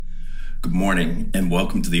Good morning and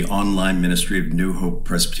welcome to the online ministry of New Hope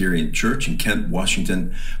Presbyterian Church in Kent,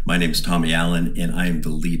 Washington. My name is Tommy Allen and I am the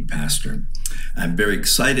lead pastor. I'm very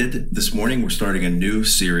excited this morning. We're starting a new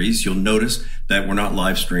series. You'll notice that we're not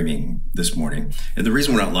live streaming this morning. And the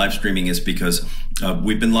reason we're not live streaming is because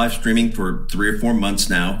we've been live streaming for 3 or 4 months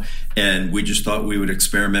now, and we just thought we would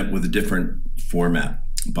experiment with a different format.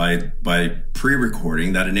 By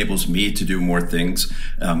pre-recording, that enables me to do more things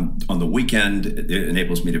on the weekend. It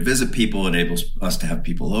enables me to visit people, enables us to have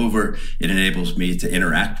people over. It enables me to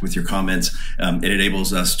interact with your comments. It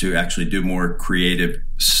enables us to actually do more creative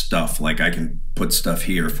stuff, like I can put stuff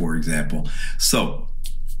here, for example. So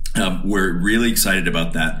we're really excited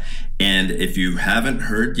about that. And if you haven't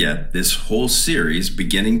heard yet, this whole series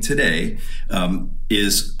beginning today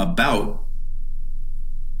is about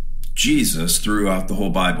Jesus throughout the whole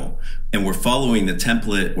Bible. And we're following the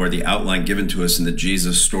template or the outline given to us in the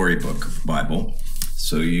Jesus Storybook Bible.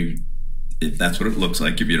 So that's what it looks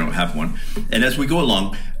like if you don't have one. And as we go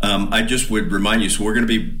along, I just would remind you, so we're going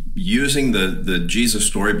to be using the Jesus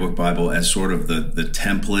Storybook Bible as sort of the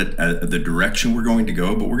template, the direction we're going to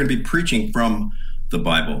go, but we're going to be preaching from the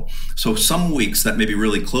Bible. So some weeks that may be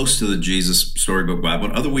really close to the Jesus Storybook Bible,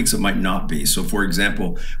 and other weeks it might not be. So for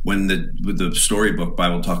example, when the Storybook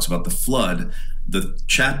Bible talks about the flood, the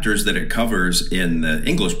chapters that it covers in the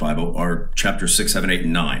English Bible are chapters 6, 7, 8,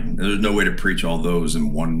 and 9. There's no way to preach all those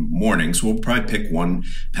in one morning. So we'll probably pick one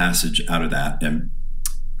passage out of that and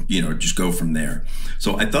just go from there.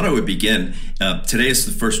 So I thought I would begin. Today is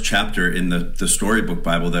the first chapter in the Storybook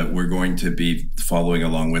Bible that we're going to be following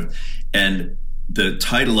along with. And the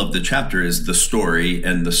title of the chapter is The Story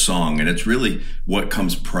and the Song, and it's really what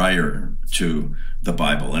comes prior to the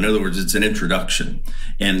Bible. In other words, it's an introduction.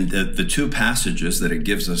 And the two passages that it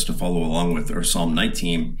gives us to follow along with are Psalm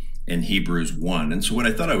 19 and Hebrews 1. And so what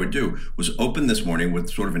I thought I would do was open this morning with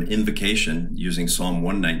sort of an invocation using Psalm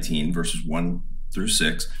 119, verses 1 through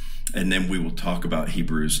 6. And then we will talk about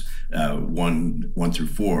Hebrews 1 through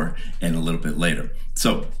 4 and a little bit later.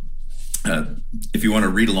 So if you want to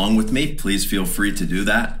read along with me, please feel free to do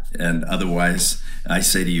that. And otherwise, I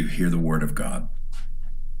say to you, hear the word of God.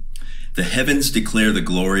 The heavens declare the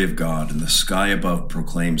glory of God, and the sky above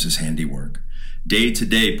proclaims his handiwork. Day to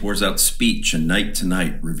day pours out speech, and night to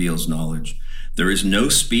night reveals knowledge. There is no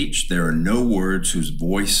speech, there are no words whose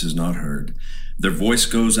voice is not heard. Their voice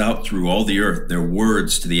goes out through all the earth, their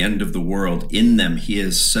words to the end of the world. In them he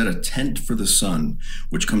has set a tent for the sun,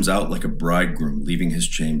 which comes out like a bridegroom leaving his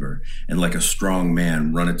chamber, and like a strong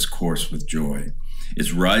man run its course with joy.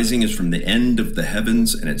 Its rising is from the end of the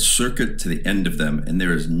heavens, and its circuit to the end of them, and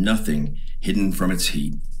there is nothing hidden from its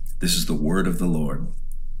heat. This is the word of the Lord.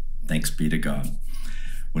 Thanks be to God.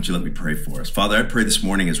 Won't you let me pray for us? Father, I pray this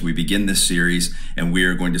morning as we begin this series, and we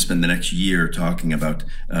are going to spend the next year talking about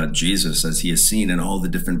Jesus as he is seen in all the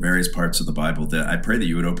different various parts of the Bible, that I pray that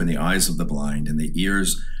you would open the eyes of the blind and the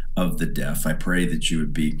ears of the deaf. I pray that you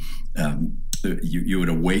would be you would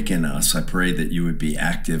awaken us. I pray that you would be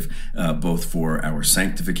active both for our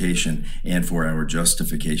sanctification and for our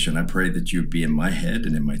justification. I pray that you would be in my head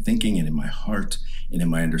and in my thinking and in my heart and in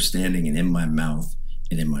my understanding and in my mouth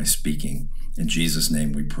and in my speaking. In Jesus'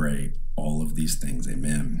 name we pray all of these things.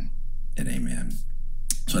 Amen and amen.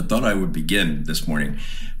 So I thought I would begin this morning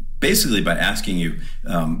basically by asking you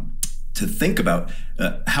to think about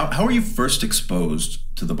how are you first exposed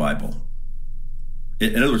to the Bible?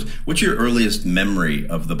 In other words, what's your earliest memory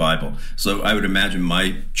of the Bible? So I would imagine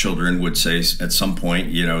my children would say at some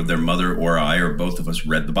point, their mother or I or both of us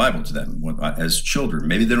read the Bible to them as children.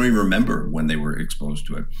 Maybe they don't even remember when they were exposed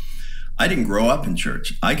to it. I didn't grow up in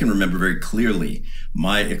church. I can remember very clearly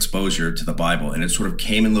my exposure to the Bible, and it sort of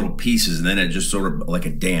came in little pieces, and then it just sort of like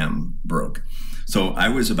a dam broke. So I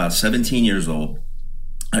was about 17 years old.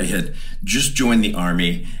 I had just joined the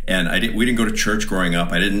Army, and we didn't go to church growing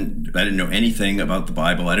up. I didn't know anything about the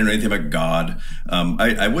Bible. I didn't know anything about God.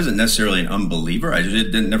 I wasn't necessarily an unbeliever. I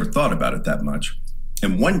just never thought about it that much.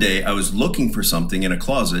 And one day I was looking for something in a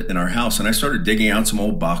closet in our house, and I started digging out some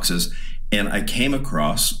old boxes, and I came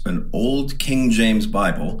across an old King James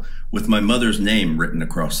Bible with my mother's name written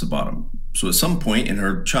across the bottom. So at some point in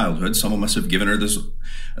her childhood, someone must have given her this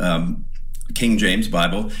King James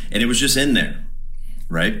Bible, and it was just in there,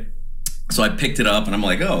 right? So I picked it up, and I'm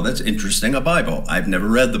like, oh, that's interesting, a Bible. I've never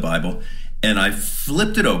read the Bible. And I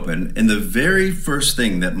flipped it open, and the very first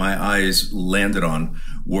thing that my eyes landed on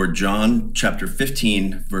were John chapter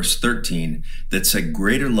 15, verse 13, that said,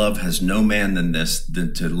 greater love has no man than this,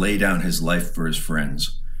 than to lay down his life for his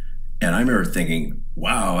friends. And I remember thinking,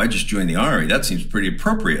 wow, I just joined the Army. That seems pretty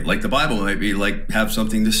appropriate. Like the Bible might be like, have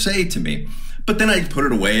something to say to me. But then I put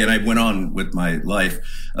it away and I went on with my life.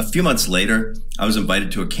 A few months later, I was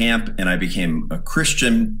invited to a camp and I became a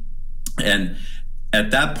Christian. And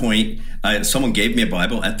at that point, someone gave me a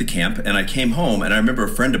Bible at the camp, and I came home, and I remember a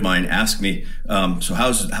friend of mine asked me, so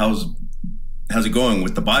how's it going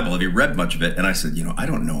with the Bible? Have you read much of it? And I said, I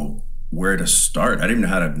don't know where to start. I don't even know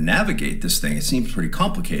how to navigate this thing. It seems pretty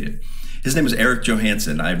complicated. His name was Eric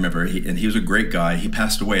Johansson. I remember, he was a great guy. He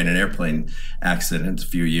passed away in an airplane accident a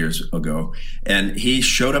few years ago. And he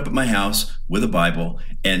showed up at my house with a Bible,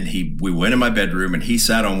 and we went in my bedroom, and he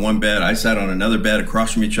sat on one bed. I sat on another bed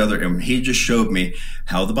across from each other, and he just showed me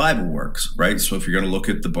how the Bible works, right? So if you're going to look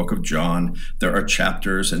at the book of John, there are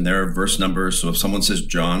chapters and there are verse numbers. So if someone says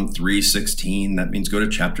John 3:16, that means go to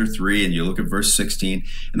chapter 3 and you look at verse 16.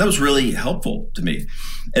 And that was really helpful to me.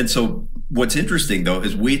 And so what's interesting, though,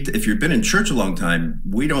 is if you've been in church a long time,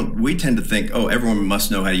 we tend to think, oh, everyone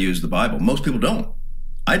must know how to use the Bible. Most people don't.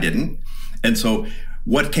 I didn't. And so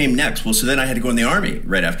what came next? Well, so then I had to go in the Army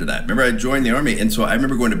right after that. Remember, I joined the Army. And so I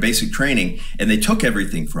remember going to basic training, and they took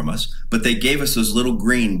everything from us, but they gave us those little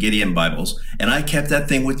green Gideon Bibles. And I kept that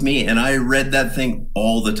thing with me, and I read that thing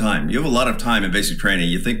all the time. You have a lot of time in basic training.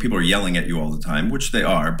 You think people are yelling at you all the time, which they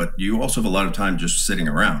are, but you also have a lot of time just sitting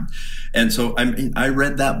around. And so I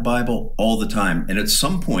read that Bible all the time. And at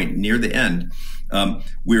some point near the end,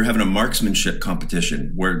 we were having a marksmanship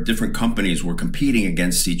competition where different companies were competing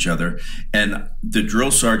against each other. And the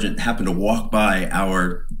drill sergeant happened to walk by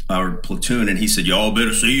our platoon, and he said, y'all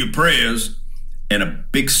better say your prayers. And a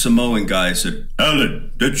big Samoan guy said,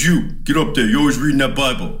 Alan, that's you. Get up there. You're always reading that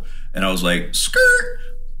Bible. And I was like, skirt.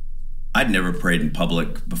 I'd never prayed in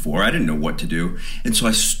public before. I didn't know what to do. And so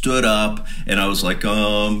I stood up and I was like,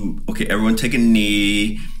 okay, everyone take a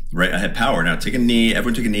knee. Right, I had power now. Take a knee.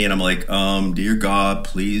 Everyone take a knee, and I'm like, dear God,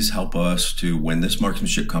 please help us to win this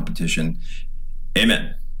marksmanship competition.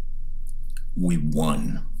 Amen. We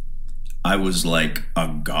won. I was like a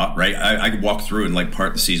god, right? I could walk through and like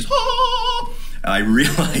part the seas. I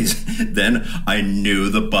realized then I knew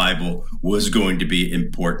the Bible was going to be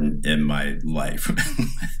important in my life.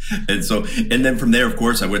 and then from there, of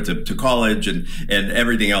course, I went to college and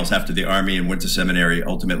everything else after the Army, and went to seminary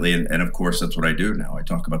ultimately. And of course, that's what I do now. I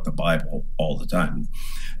talk about the Bible all the time.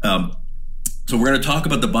 So we're going to talk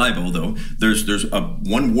about the Bible, though. There's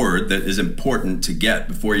one word that is important to get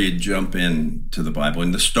before you jump into the Bible.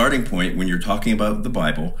 And the starting point when you're talking about the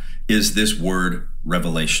Bible is this word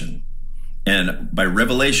revelation. And by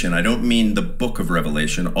revelation, I don't mean the book of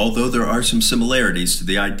Revelation, although there are some similarities to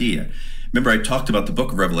the idea. Remember, I talked about the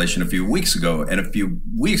book of Revelation a few weeks ago, and a few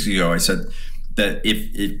weeks ago I said that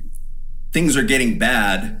if things are getting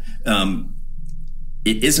bad,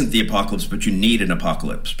 it isn't the apocalypse, but you need an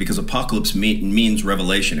apocalypse, because apocalypse means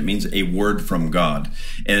revelation. It means a word from God.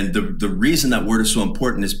 And the reason that word is so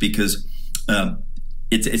important is because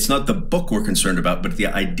it's not the book we're concerned about, but the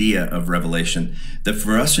idea of revelation, that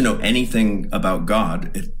for us to know anything about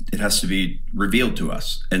God, it has to be revealed to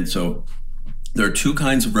us. And so there are two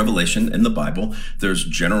kinds of revelation in the Bible. There's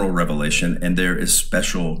general revelation, and there is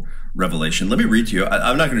special revelation. Let me read to you.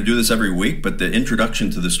 I'm not going to do this every week, but the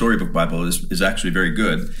introduction to the Storybook Bible is actually very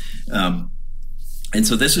good. And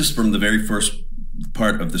so this is from the very first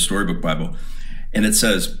part of the Storybook Bible. And it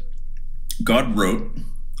says, God wrote,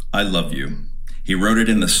 I love you. He wrote it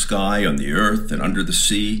in the sky, on the earth, and under the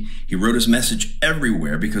sea. He wrote his message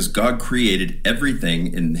everywhere because God created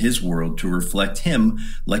everything in his world to reflect him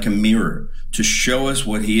like a mirror, to show us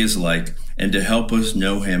what he is like, and to help us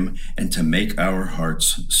know him, and to make our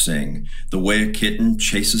hearts sing. The way a kitten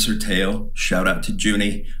chases her tail, shout out to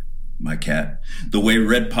Junie, my cat. The way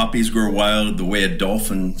red poppies grow wild, the way a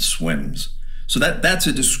dolphin swims. So that's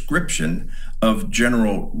a description of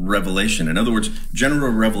general revelation. In other words,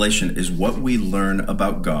 general revelation is what we learn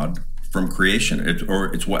about God from creation,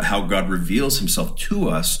 it's how God reveals himself to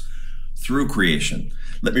us through creation.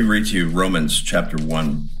 Let me read to you Romans chapter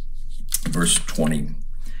 1, verse 20.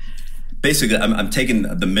 Basically, I'm taking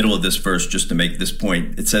the middle of this verse just to make this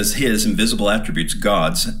point. It says, his invisible attributes,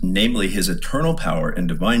 God's, namely his eternal power and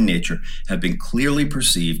divine nature, have been clearly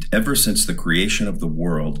perceived ever since the creation of the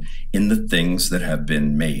world in the things that have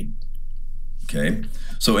been made. Okay?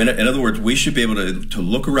 So in other words, we should be able to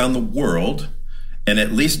look around the world and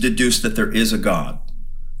at least deduce that there is a God,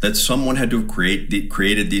 that someone had to have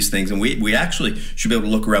created these things. And we actually should be able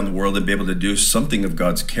to look around the world and be able to do something of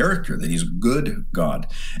God's character, that he's good God,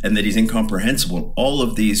 and that he's incomprehensible, all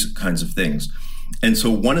of these kinds of things. And so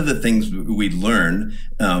one of the things we learn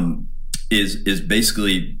is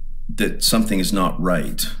basically that something is not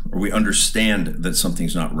right, or we understand that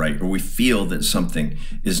something's not right, or we feel that something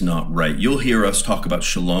is not right. You'll hear us talk about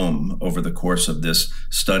shalom over the course of this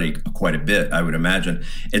study quite a bit, I would imagine.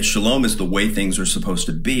 And shalom is the way things are supposed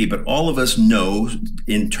to be, but all of us know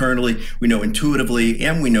internally, we know intuitively,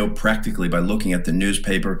 and we know practically by looking at the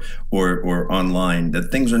newspaper or online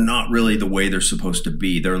that things are not really the way they're supposed to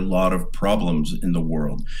be. There are a lot of problems in the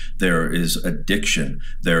world. There is addiction.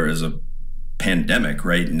 There is a pandemic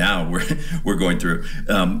right now we're going through.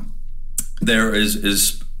 There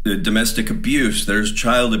is domestic abuse. There's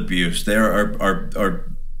child abuse. There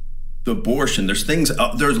are abortion. There's things.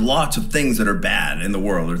 There's lots of things that are bad in the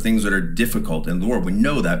world, or things that are difficult in the world. We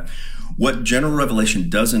know that. What general revelation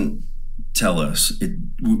doesn't tell us,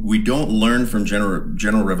 we don't learn from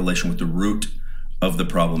general revelation what the root of the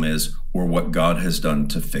problem is, or what God has done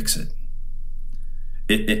to fix it.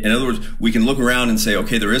 In other words, we can look around and say,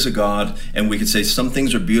 okay, there is a God, and we can say some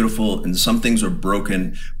things are beautiful and some things are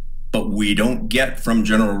broken, but we don't get from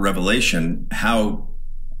general revelation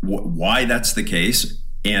why that's the case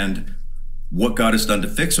and what God has done to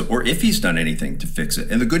fix it, or if he's done anything to fix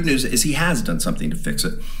it. And the good news is he has done something to fix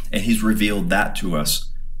it, and he's revealed that to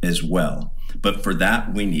us as well. But for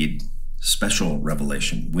that, we need special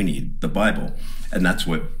revelation. We need the Bible. And that's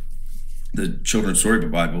what the Children's Storybook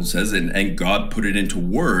Bible says, and God put it into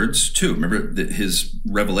words too. Remember his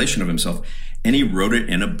revelation of himself, and he wrote it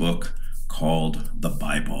in a book called the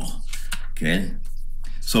Bible. Okay,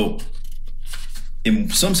 so in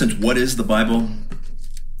some sense, what is the Bible?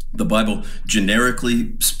 The Bible,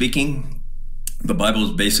 generically speaking, the Bible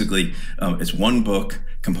is basically it's one book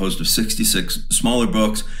composed of 66 smaller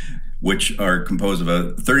books, which are composed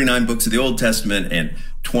of 39 books of the Old Testament and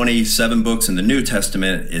 27 books in the New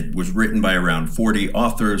Testament. It was written by around 40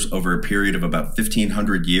 authors over a period of about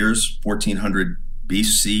 1,500 years, 1400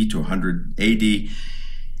 BC to 100 AD,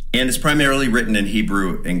 and it's primarily written in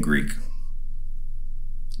Hebrew and Greek.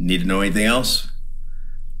 Need to know anything else?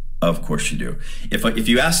 Of course you do. If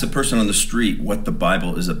you ask the person on the street what the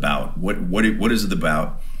Bible is about, what is it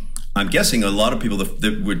about? I'm guessing a lot of people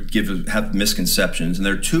that would have misconceptions, and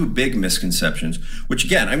there are two big misconceptions, which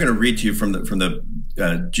again, I'm going to read to you from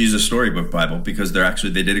the Jesus Storybook Bible, because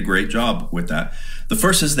they did a great job with that. The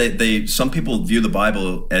first is that some people view the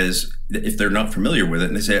Bible as, if they're not familiar with it,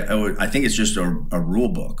 and they say, oh, I think it's just a rule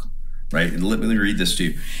book, right? And let me read this to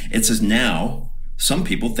you. It says, now, some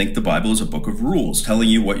people think the Bible is a book of rules, telling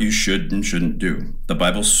you what you should and shouldn't do. The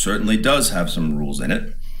Bible certainly does have some rules in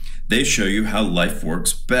it. They show you how life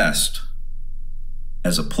works best.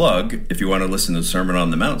 As a plug, if you want to listen to the Sermon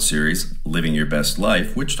on the Mount series, Living Your Best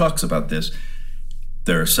Life, which talks about this,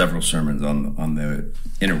 there are several sermons on the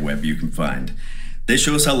interweb you can find. They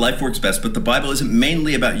show us how life works best, but the Bible isn't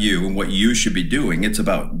mainly about you and what you should be doing. It's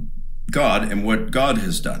about God and what God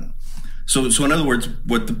has done. So in other words,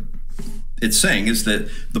 what it's saying is that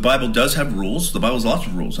the Bible does have rules. The Bible has lots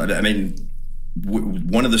of rules. I mean,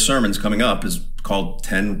 one of the sermons coming up is called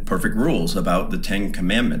 10 Perfect Rules, about the 10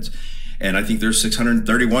 Commandments. And I think there's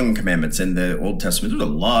 631 commandments in the Old Testament. There's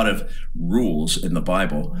a lot of rules in the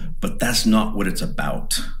Bible, but that's not what it's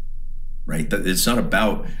about, right? It's not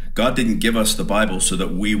about, God didn't give us the Bible so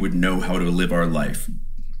that we would know how to live our life.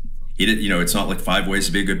 It's not like 5 ways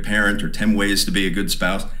to be a good parent or 10 ways to be a good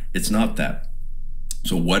spouse. It's not that.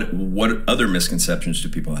 So what other misconceptions do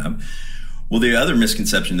people have? Well, the other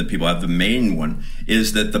misconception that people have, the main one,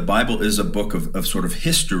 is that the Bible is a book of sort of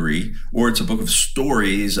history, or it's a book of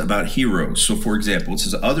stories about heroes. So, for example, it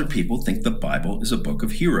says other people think the Bible is a book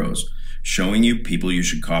of heroes, showing you people you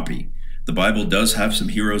should copy. The Bible does have some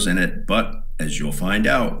heroes in it, but as you'll find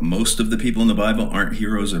out, most of the people in the Bible aren't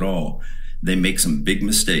heroes at all. They make some big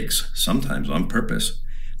mistakes, sometimes on purpose.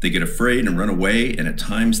 They get afraid and run away, and at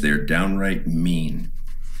times they're downright mean.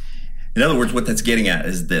 In other words, what that's getting at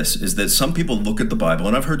is that some people look at the Bible,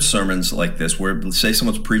 and I've heard sermons like this where, say,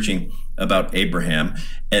 someone's preaching about Abraham,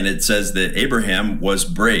 and it says that Abraham was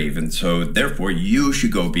brave, and so therefore you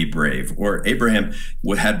should go be brave. Or Abraham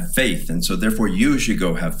had faith, and so therefore you should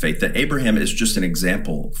go have faith. That Abraham is just an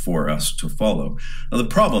example for us to follow. Now, the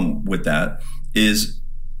problem with that is,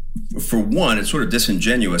 for one, it's sort of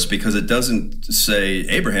disingenuous, because it doesn't say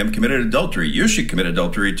Abraham committed adultery. You should commit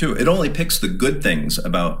adultery too. It only picks the good things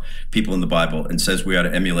about people in the Bible and says we ought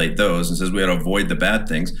to emulate those, and says we ought to avoid the bad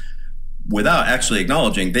things, without actually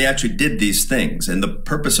acknowledging they actually did these things. And the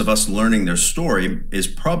purpose of us learning their story is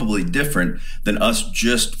probably different than us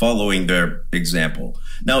just following their example.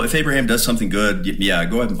 Now, if Abraham does something good, yeah,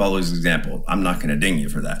 go ahead and follow his example. I'm not going to ding you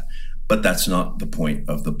for that. But that's not the point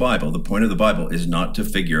of the Bible. The point of the Bible is not to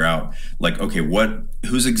figure out, like, okay,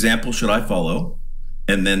 whose example should I follow?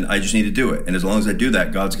 and then I just need to do it. And as long as I do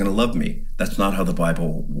that, God's going to love me. That's not how the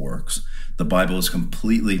Bible works. The Bible is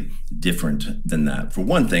completely different than that. For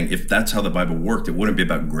one thing, if that's how the Bible worked, it wouldn't be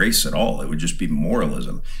about grace at all. It would just be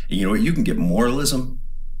moralism. And you know what? You can get moralism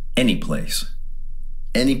any place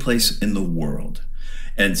in the world.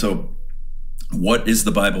 And so what is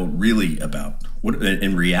the Bible really about? What,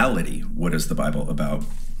 in reality, what is the Bible about?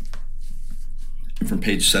 From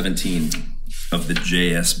page 17 of the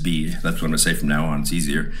JSB, that's what I'm going to say from now on, it's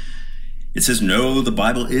easier. It says, no, the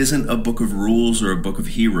Bible isn't a book of rules or a book of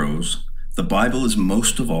heroes. The Bible is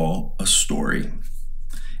most of all a story.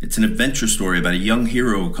 It's an adventure story about a young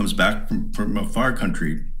hero who comes back from a far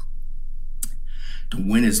country to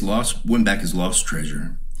win back his lost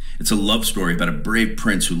treasure. It's a love story about a brave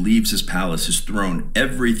prince who leaves his palace, his throne,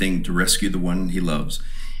 everything to rescue the one he loves.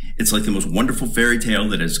 It's like the most wonderful fairy tale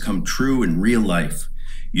that has come true in real life.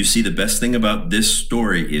 You see, the best thing about this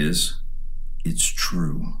story is it's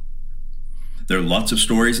true. There are lots of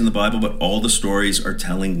stories in the Bible, but all the stories are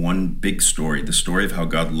telling one big story, the story of how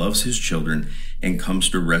God loves his children and comes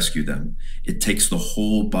to rescue them. It takes the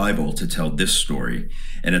whole Bible to tell this story.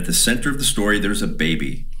 And at the center of the story, there's a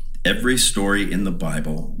baby. Every story in the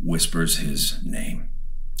Bible whispers his name,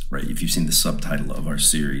 right? If you've seen the subtitle of our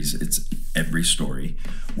series, it's every story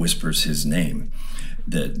whispers his name.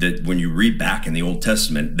 That when you read back in the Old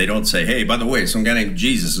Testament, they don't say, hey, by the way, some guy named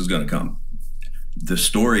Jesus is going to come. The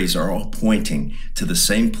stories are all pointing to the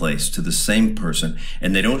same place, to the same person,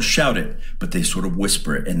 and they don't shout it, but they sort of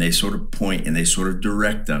whisper it, and they sort of point, and they sort of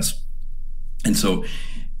direct us. And so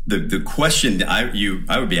the question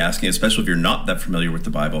I would be asking, especially if you're not that familiar with the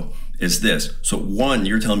Bible, is this. So one,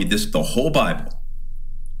 you're telling me this, the whole Bible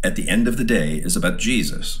at the end of the day is about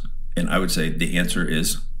Jesus. And I would say the answer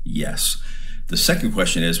is yes. The second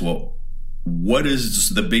question is, well, what is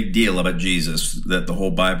the big deal about Jesus that the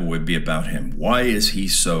whole Bible would be about him? Why is he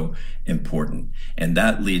so important? And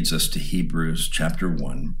that leads us to Hebrews chapter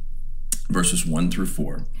 1, verses 1 through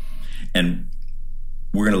 4. And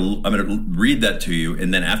I'm going to read that to you.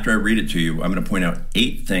 And then after I read it to you, I'm going to point out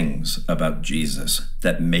 8 things about Jesus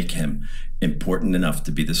that make him important enough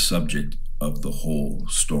to be the subject of the whole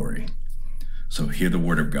story. So hear the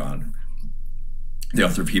word of God. The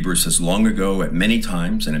author of Hebrews says, long ago, at many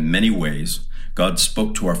times and in many ways, God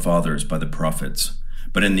spoke to our fathers by the prophets.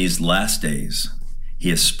 But in these last days, he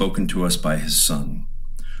has spoken to us by his Son,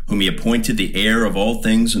 whom he appointed the heir of all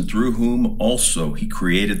things, and through whom also he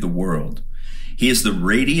created the world. He is the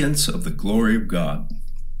radiance of the glory of God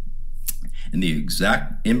and the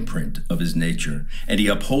exact imprint of his nature, and he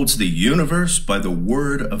upholds the universe by the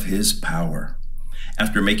word of his power.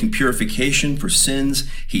 After making purification for sins,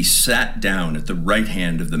 he sat down at the right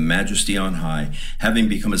hand of the Majesty on high, having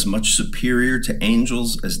become as much superior to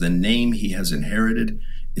angels as the name he has inherited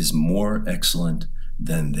is more excellent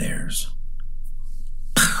than theirs.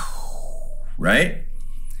 Right?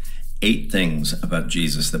 8 things about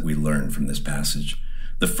Jesus that we learn from this passage.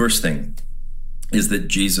 The first thing is that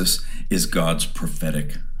Jesus is God's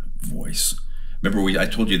prophetic voice. Remember, I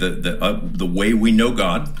told you that the way we know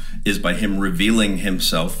God is by him revealing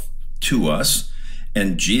himself to us,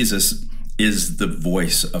 and Jesus is the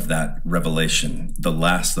voice of that revelation,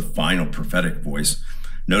 the final prophetic voice.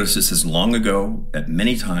 Notice it says, long ago, at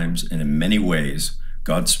many times and in many ways,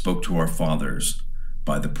 God spoke to our fathers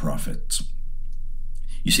by the prophets.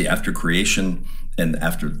 You see, after creation and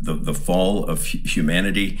after the fall of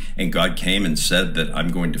humanity, and God came and said that I'm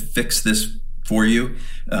going to fix this for you,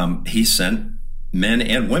 he sent men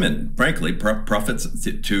and women, frankly, prophets,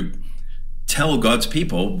 to tell God's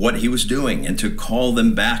people what he was doing and to call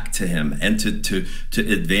them back to him and to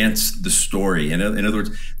advance the story. And in other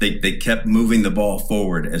words, they kept moving the ball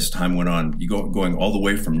forward as time went on, going all the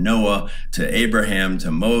way from Noah to Abraham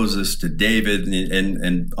to Moses to David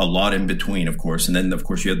and a lot in between, of course. And then, of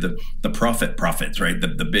course, you had the prophets, right?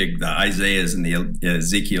 The Isaiahs and the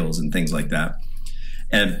Ezekiels and things like that.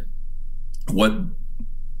 And what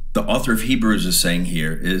the author of Hebrews is saying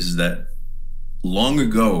here is that long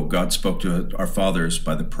ago, God spoke to our fathers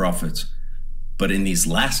by the prophets, but in these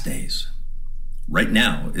last days, right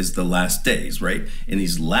now is the last days, right? In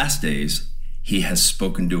these last days, he has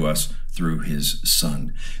spoken to us through his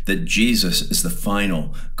Son, that Jesus is the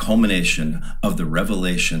final culmination of the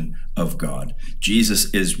revelation of God.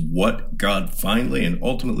 Jesus is what God finally and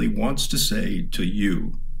ultimately wants to say to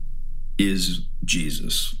you is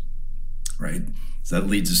Jesus, right? So that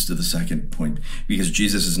leads us to the second point, because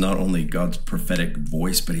Jesus is not only God's prophetic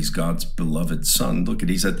voice, but he's God's beloved Son. Look at,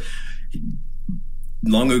 he said,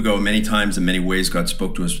 long ago, many times in many ways, God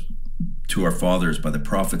spoke to us, to our fathers by the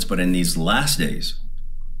prophets, but in these last days,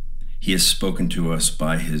 he has spoken to us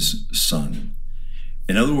by his Son.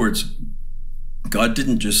 In other words, God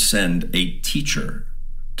didn't just send a teacher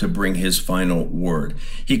to bring his final word.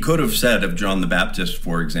 He could have said of John the Baptist,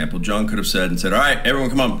 for example, John could have said, all right, everyone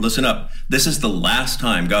come on, listen up. This is the last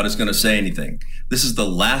time God is going to say anything. This is the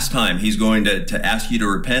last time he's going to ask you to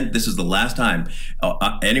repent. This is the last time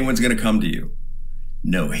anyone's going to come to you.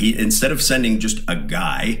 No, he, instead of sending just a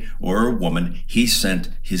guy or a woman, he sent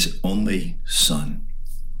his only son.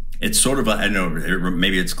 It's sort of, I know,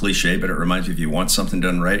 maybe it's cliche, but it reminds me, if you want something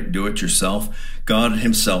done right, do it yourself. God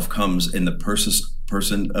himself comes in the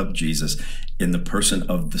person of Jesus, in the person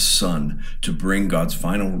of the Son, to bring God's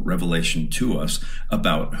final revelation to us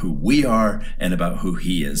about who we are and about who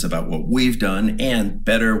he is, about what we've done, and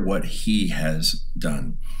better, what he has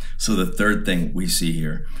done. So the third thing we see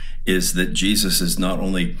here is that Jesus is not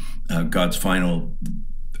only God's final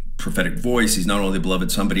prophetic voice, he's not only the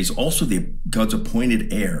beloved son, but he's also God's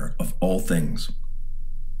appointed heir of all things.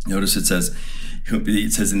 Notice it says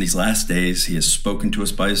in these last days, he has spoken to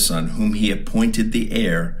us by his son, whom he appointed the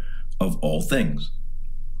heir of all things.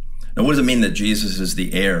 Now, what does it mean that Jesus is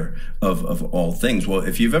the heir of all things? Well,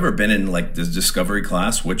 if you've ever been in like the discovery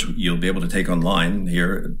class, which you'll be able to take online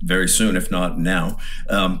here very soon, if not now,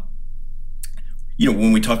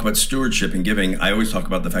 when we talk about stewardship and giving, I always talk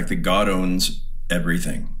about the fact that God owns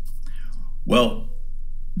everything. Well,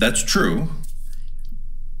 that's true.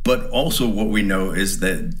 But also what we know is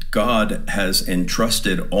that God has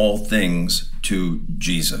entrusted all things to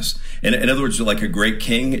Jesus. In other words, like a great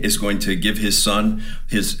king is going to give his son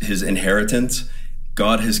his inheritance.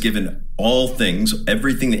 God has given all things,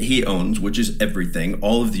 everything that he owns, which is everything,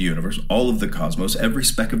 all of the universe, all of the cosmos, every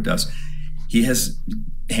speck of dust. He has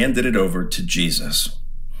handed it over to Jesus.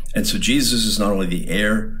 And so Jesus is not only the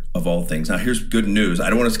heir of all things. Now, here's good news. I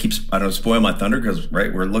don't want to spoil my thunder because,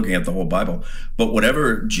 right, we're looking at the whole Bible. But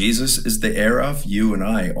whatever Jesus is the heir of, you and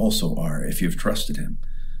I also are if you've trusted him.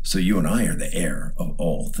 So you and I are the heir of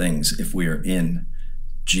all things if we are in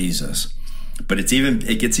Jesus. But it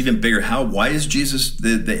gets even bigger. Why is Jesus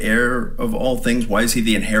the heir of all things? Why is he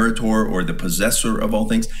the inheritor or the possessor of all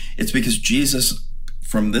things? It's because Jesus,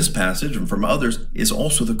 from this passage and from others, is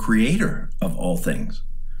also the creator of all things.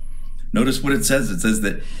 Notice what it says. It says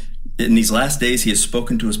that in these last days, he has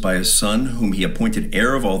spoken to us by his son, whom he appointed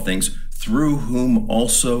heir of all things, through whom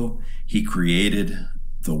also he created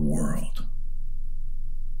the world.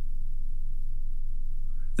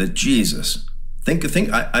 That Jesus,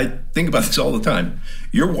 I think about this all the time.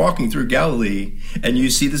 You're walking through Galilee and you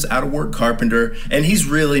see this out of work carpenter, and he's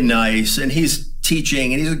really nice and he's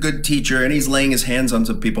teaching and he's a good teacher and he's laying his hands on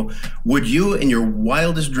some people. Would you in your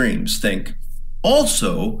wildest dreams think,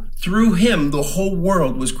 also, through him, the whole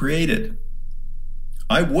world was created?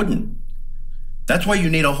 I wouldn't. That's why you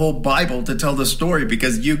need a whole Bible to tell the story,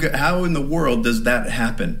 because how in the world does that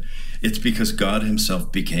happen? It's because God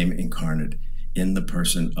himself became incarnate in the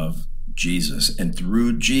person of Jesus. And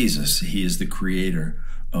through Jesus, he is the creator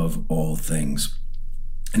of all things.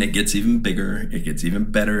 And it gets even bigger. It gets even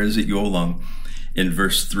better as it goes along. In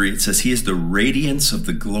verse 3, it says, he is the radiance of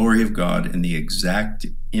the glory of God and the exact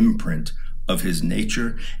imprint of his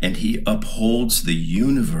nature, and he upholds the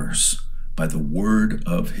universe by the word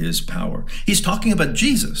of his power. He's talking about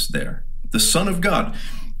Jesus there, the Son of God.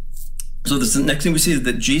 So the next thing we see is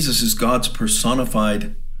that Jesus is God's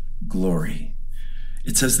personified glory.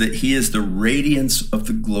 It says that he is the radiance of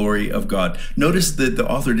the glory of God. Notice that the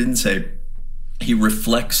author didn't say he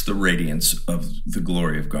reflects the radiance of the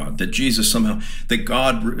glory of God, that Jesus somehow, that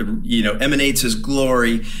God, emanates his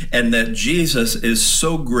glory, and that Jesus is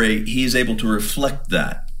so great, he's able to reflect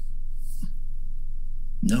that.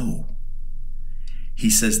 No. He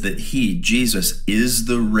says that Jesus, is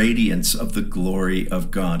the radiance of the glory of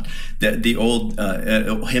God. That the old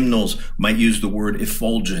hymnals might use the word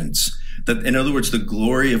effulgence. That, in other words, the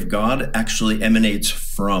glory of God actually emanates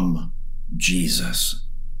from Jesus.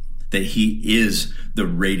 That he is the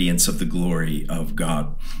radiance of the glory of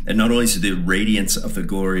God. And not only is he the radiance of the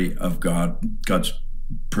glory of God, God's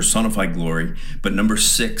personified glory, but number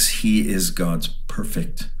 6, he is God's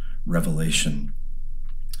perfect revelation.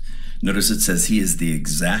 Notice it says he is the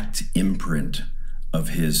exact imprint of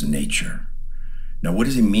his nature. Now, what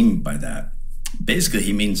does he mean by that? Basically,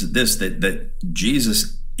 he means this, that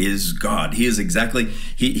Jesus is God. He exactly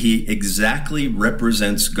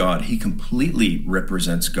represents God. He completely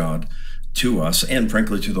represents God to us and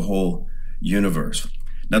frankly to the whole universe.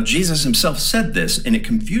 Now, Jesus himself said this and it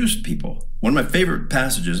confused people. One of my favorite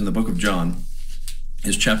passages in the book of John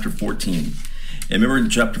is chapter 14. And remember in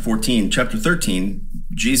chapter 13,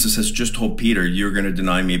 Jesus has just told Peter, you're going to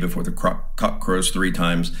deny me before the cock crows 3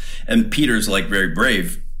 times. And Peter's like very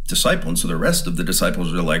brave disciple. And so the rest of the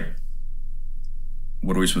disciples are like,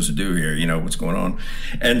 what are we supposed to do here? What's going on?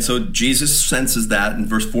 And so Jesus senses that, and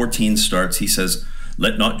verse 14 starts, he says,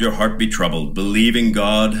 let not your heart be troubled. Believe in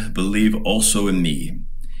God, believe also in me.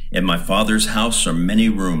 In my Father's house are many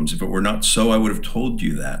rooms. If it were not so, I would have told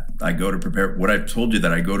you that. I go to prepare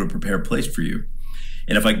a place for you.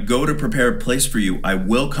 And if I go to prepare a place for you, I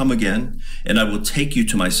will come again, and I will take you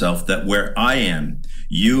to myself, that where I am,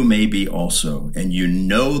 you may be also, and you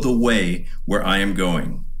know the way where I am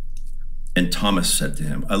going. And Thomas said to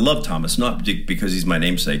him, I love Thomas, not because he's my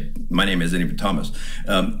namesake. My name isn't even Thomas,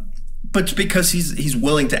 but because he's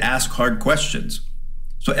willing to ask hard questions.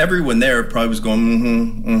 So everyone there probably was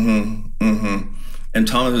going, And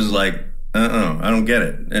Thomas is like, I don't get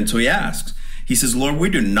it. And so he asks, he says, Lord, we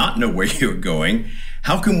do not know where you're going.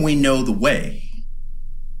 How can we know the way?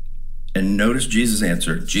 And notice Jesus'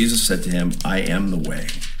 answer. Jesus said to him, I am the way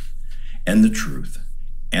and the truth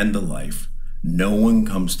and the life. No one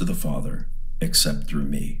comes to the Father except through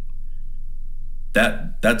me.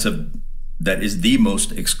 That is the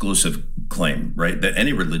most exclusive claim, right? That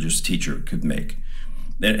any religious teacher could make.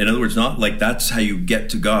 In other words, not like that's how you get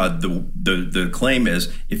to God. The claim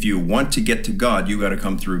is, if you want to get to God, you got to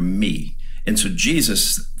come through me. And so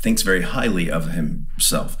Jesus thinks very highly of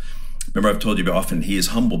himself. Remember, I've told you often, he is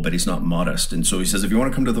humble, but he's not modest. And so he says, if you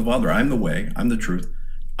want to come to the Father, I'm the way, I'm the truth,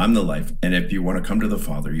 I'm the life. And if you want to come to the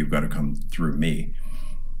Father, you've got to come through me.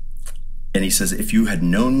 And he says, if you had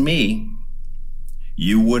known me,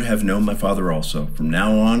 you would have known my Father also. From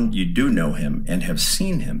now on, you do know him and have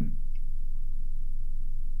seen him.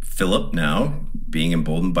 Philip, now being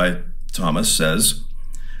emboldened by Thomas, says,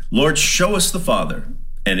 Lord, show us the Father,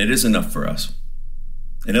 and it is enough for us.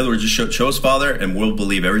 In other words, just show us Father, and we'll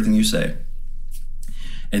believe everything you say.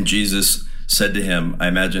 And Jesus said to him, I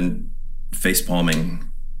imagine face palming,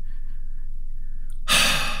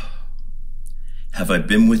 have I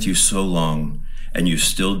been with you so long, and you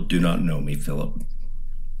still do not know me, Philip?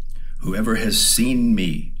 Whoever has seen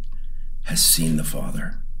me has seen the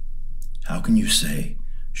Father. How can you say,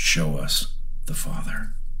 show us the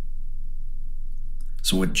Father?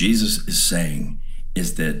 So what Jesus is saying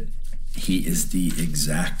is that he is the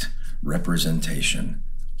exact representation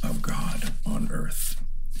of God on earth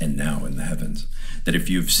and now in the heavens. That if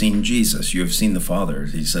you've seen Jesus, you have seen the Father,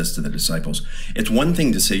 he says to the disciples. It's one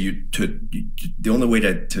thing to say the only way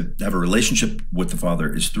to have a relationship with the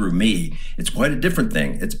Father is through me. It's quite a different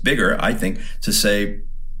thing. It's bigger, I think, to say,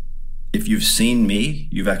 if you've seen me,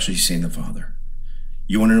 you've actually seen the Father.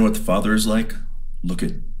 You want to know what the Father is like? Look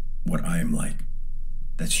at what I am like.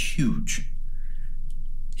 That's huge.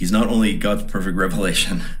 He's not only God's perfect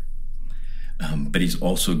revelation, but he's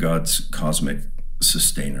also God's cosmic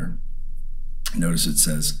sustainer. Notice it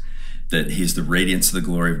says that he's the radiance of the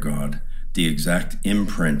glory of God, the exact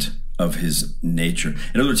imprint of his nature.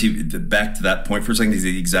 In other words, back to that point for a second, he's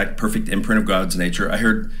the exact perfect imprint of God's nature. I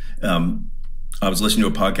heard, I was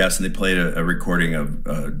listening to a podcast and they played a recording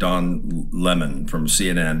of Don Lemon from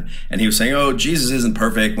CNN. And he was saying, oh, Jesus isn't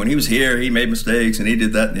perfect. When he was here, he made mistakes and he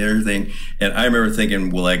did that and everything. And I remember thinking,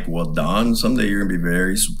 well, Don, someday you're going to be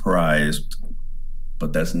very surprised.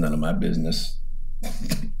 But that's none of my business.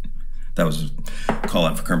 That was a call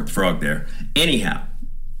out for Kermit the Frog there. Anyhow,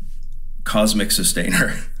 cosmic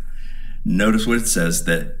sustainer. Notice what it says,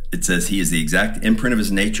 that it says he is the exact imprint of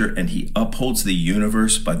his nature and he upholds the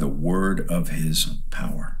universe by the word of his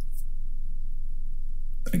power.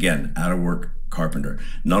 Again, out of work carpenter.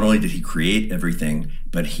 Not only did he create everything,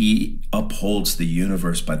 but he upholds the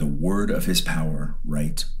universe by the word of his power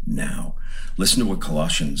right now. Listen to what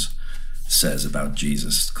Colossians says about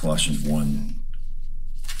Jesus. Colossians 1,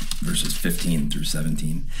 verses 15 through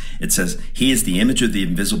 17. It says, he is the image of the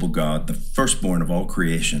invisible God, the firstborn of all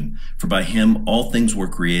creation. For by him all things were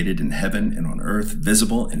created in heaven and on earth,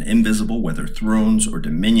 visible and invisible, whether thrones or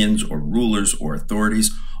dominions or rulers or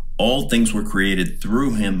authorities. All things were created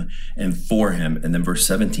through him and for him. And then verse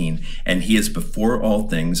 17, and he is before all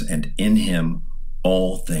things, and in him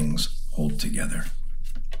all things hold together.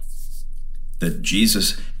 That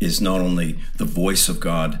Jesus is not only the voice of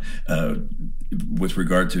God with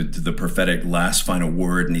regard to the prophetic last final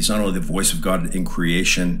word, and he's not only the voice of God in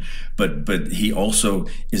creation, but he also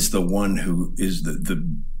is the one who is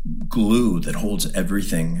the glue that holds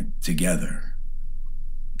everything together.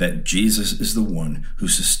 That Jesus is the one who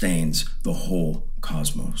sustains the whole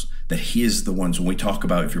cosmos. That he is the one, so when we talk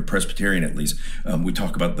about, if you're Presbyterian at least, we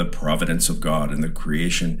talk about the providence of God and the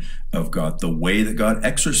creation of God. The way that God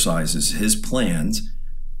exercises his plans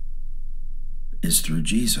is through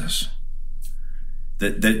Jesus.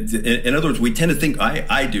 In other words, we tend to think,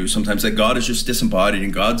 I do sometimes, that God is just disembodied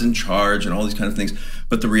and God's in charge and all these kind of things.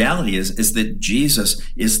 But the reality is that Jesus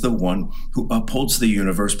is the one who upholds the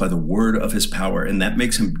universe by the word of his power. And that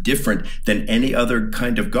makes him different than any other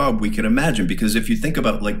kind of God we could imagine. Because if you think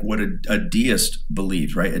about like what a deist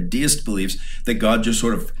believes, right? A deist believes that God just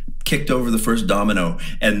sort of kicked over the first domino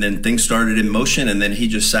and then things started in motion. And then he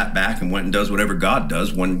just sat back and went and does whatever God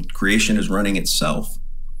does when creation is running itself.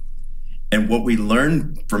 And what we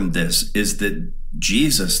learn from this is that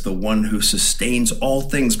Jesus, the one who sustains all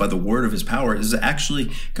things by the word of his power, is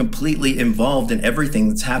actually completely involved in everything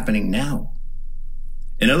that's happening now.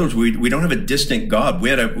 In other words, we don't have a distant God. We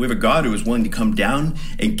have a God who is willing to come down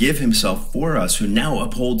and give himself for us, who now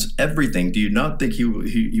upholds everything. Do you not think he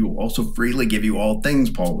will also freely give you all things,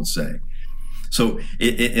 Paul would say? So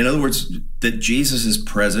in other words, that Jesus is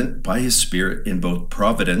present by his Spirit in both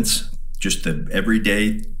providence, just the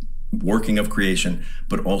everyday working of creation,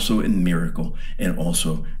 but also in miracle and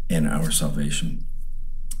also in our salvation.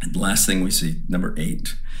 And the last thing we see, number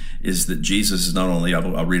 8, is that Jesus is not only,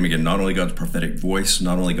 I'll read him again, not only God's prophetic voice,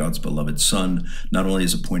 not only God's beloved Son, not only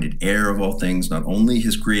his appointed heir of all things, not only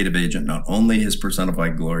his creative agent, not only his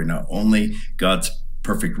personified glory, not only God's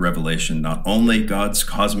perfect revelation, not only God's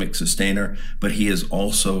cosmic sustainer, but he is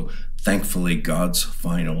also, thankfully, God's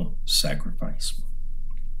final sacrifice.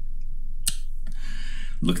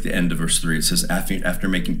 Look at the end of verse 3. It says, after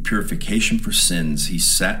making purification for sins, he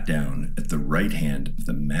sat down at the right hand of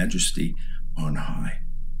the majesty on high.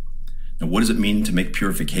 Now, what does it mean to make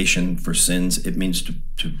purification for sins? It means to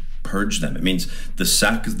purge them. It means the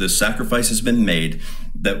sacrifice has been made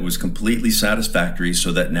that was completely satisfactory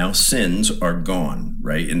so that now sins are gone,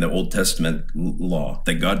 right? In the Old Testament law,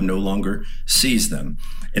 that God no longer sees them.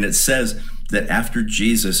 And it says that after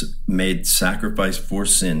Jesus made sacrifice for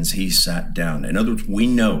sins, he sat down. In other words, we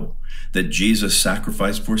know that Jesus'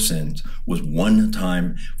 sacrifice for sins was one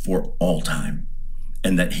time for all time,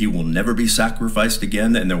 and that he will never be sacrificed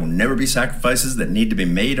again, and there will never be sacrifices that need to be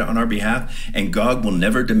made on our behalf, and God will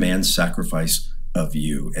never demand sacrifice of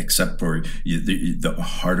you except for the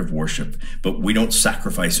heart of worship. But we don't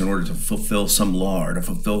sacrifice in order to fulfill some law or to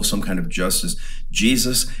fulfill some kind of justice.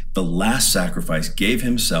 Jesus, the last sacrifice, gave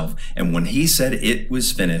himself, and when he said it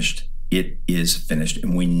was finished, it is finished.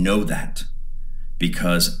 And we know that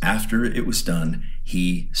because after it was done,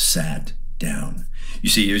 he sat down. You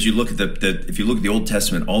see, as you look at if you look at the Old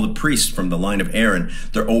Testament, all the priests from the line of Aaron,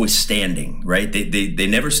 they're always standing, right? They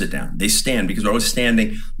never sit down. They stand because they're always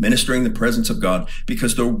standing, ministering the presence of God,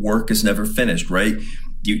 because their work is never finished, right?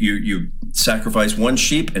 You sacrifice one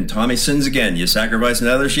sheep and Tommy sins again. You sacrifice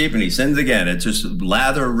another sheep and he sins again. It's just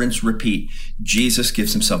lather, rinse, repeat. Jesus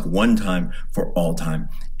gives himself one time for all time,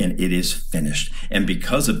 and it is finished. And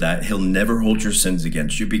because of that, he'll never hold your sins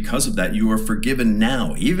against you. Because of that, you are forgiven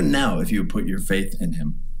now, even now, if you put your faith in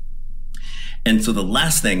him. And so the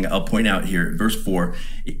last thing I'll point out here, verse 4,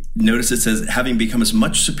 notice it says, having become as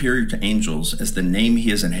much superior to angels as the name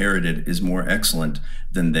he has inherited is more excellent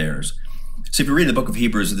than theirs. So if you read the book of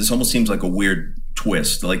Hebrews, this almost seems like a weird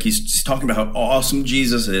twist. Like he's talking about how awesome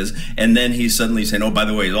Jesus is, and then he's suddenly saying, oh, by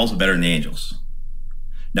the way, he's also better than the angels.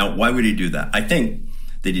 Now, why would he do that? I think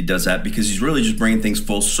that he does that because he's really just bringing things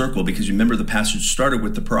full circle, because you remember the passage started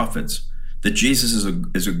with the prophets, that Jesus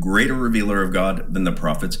is a greater revealer of God than the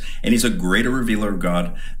prophets, and he's a greater revealer of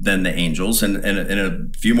God than the angels. And in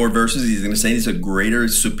a few more verses, he's going to say he's a greater,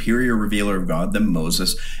 superior revealer of God than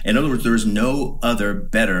Moses. In other words, there is no other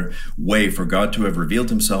better way for God to have revealed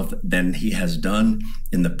himself than he has done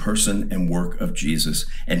in the person and work of Jesus.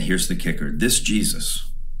 And here's the kicker. This Jesus,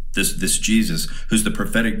 who's the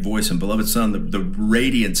prophetic voice and beloved Son, the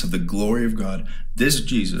radiance of the glory of God, this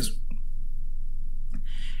Jesus,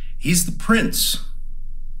 he's the prince.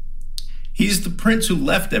 He's the prince who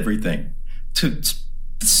left everything to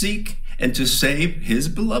seek and to save his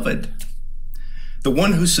beloved. The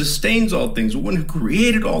one who sustains all things, the one who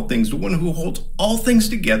created all things, the one who holds all things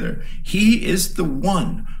together. He is the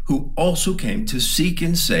one who also came to seek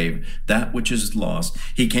and save that which is lost.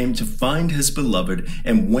 He came to find his beloved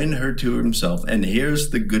and win her to himself. And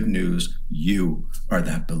here's the good news. You are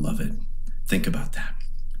that beloved. Think about that.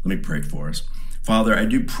 Let me pray for us. Father, I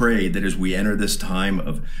do pray that as we enter this time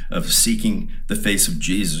of seeking the face of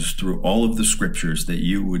Jesus through all of the scriptures, that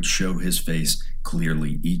you would show his face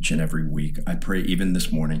clearly each and every week. I pray even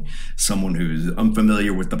this morning, someone who's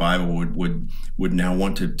unfamiliar with the Bible would now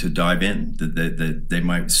want to dive in, that they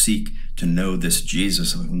might seek to know this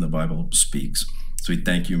Jesus of whom the Bible speaks. So we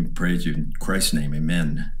thank you and praise you in Christ's name.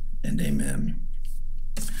 Amen and amen.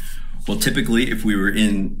 Well, typically, if we were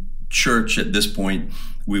in church at this point,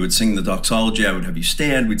 we would sing the doxology. I would have you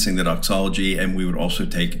stand, we'd sing the doxology, and we would also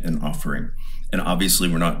take an offering. And obviously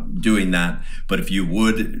we're not doing that, but if you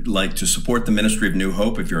would like to support the ministry of New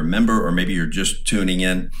Hope, if you're a member or maybe you're just tuning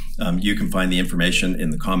in, you can find the information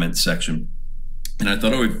in the comments section. And I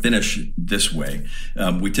thought I would finish this way.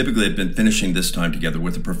 We typically have been finishing this time together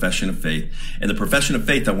with a profession of faith. And the profession of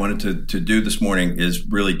faith I wanted to do this morning is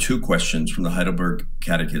really two questions from the Heidelberg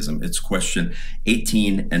Catechism. It's question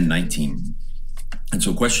 18 and 19. And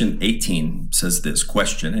so question 18 says this,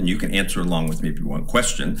 question, and you can answer along with me if you want.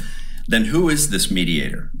 Question, then who is this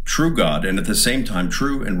mediator? True God, and at the same time,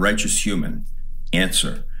 true and righteous human?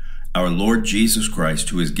 Answer, our Lord Jesus Christ,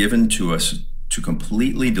 who is given to us to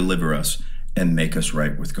completely deliver us and make us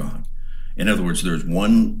right with God. In other words, there's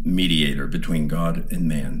one mediator between God and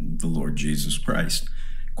man, the Lord Jesus Christ.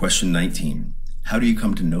 Question 19, how do you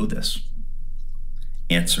come to know this?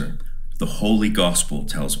 Answer, the Holy Gospel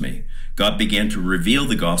tells me. God began to reveal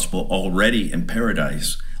the gospel already in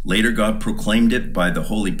paradise. Later, God proclaimed it by the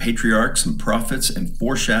holy patriarchs and prophets and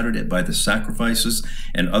foreshadowed it by the sacrifices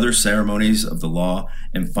and other ceremonies of the law.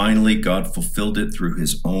 And finally, God fulfilled it through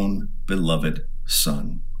his own beloved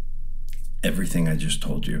Son. Everything I just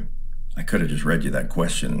told you, I could have just read you that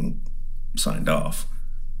question and signed off.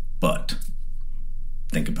 But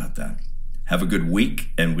think about that. Have a good week,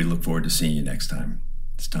 and we look forward to seeing you next time.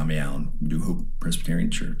 It's Tommy Allen, New Hope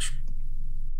Presbyterian Church.